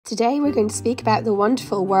Today we're going to speak about the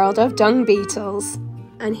wonderful world of dung beetles.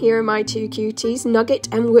 And here are my two cuties, Nugget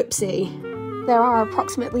and Whoopsie. There are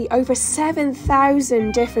approximately over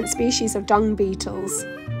 7,000 different species of dung beetles.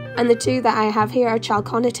 And the two that I have here are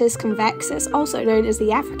Chalconitis convexus, also known as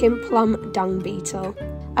the African plum dung beetle.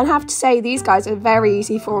 And I have to say, these guys are very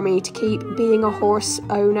easy for me to keep being a horse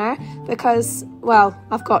owner because, well,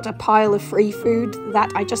 I've got a pile of free food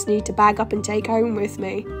that I just need to bag up and take home with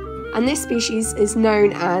me. And this species is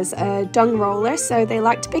known as a dung roller, so they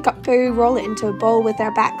like to pick up poo, roll it into a bowl with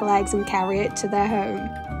their back legs and carry it to their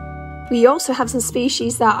home. We also have some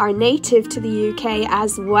species that are native to the UK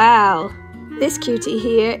as well. This cutie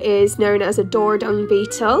here is known as a door dung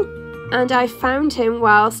beetle, and I found him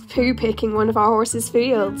whilst poo picking one of our horse's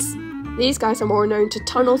fields. These guys are more known to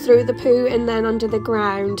tunnel through the poo and then under the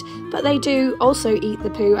ground, but they do also eat the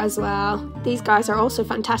poo as well. These guys are also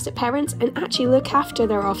fantastic parents and actually look after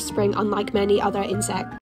their offspring, unlike many other insects.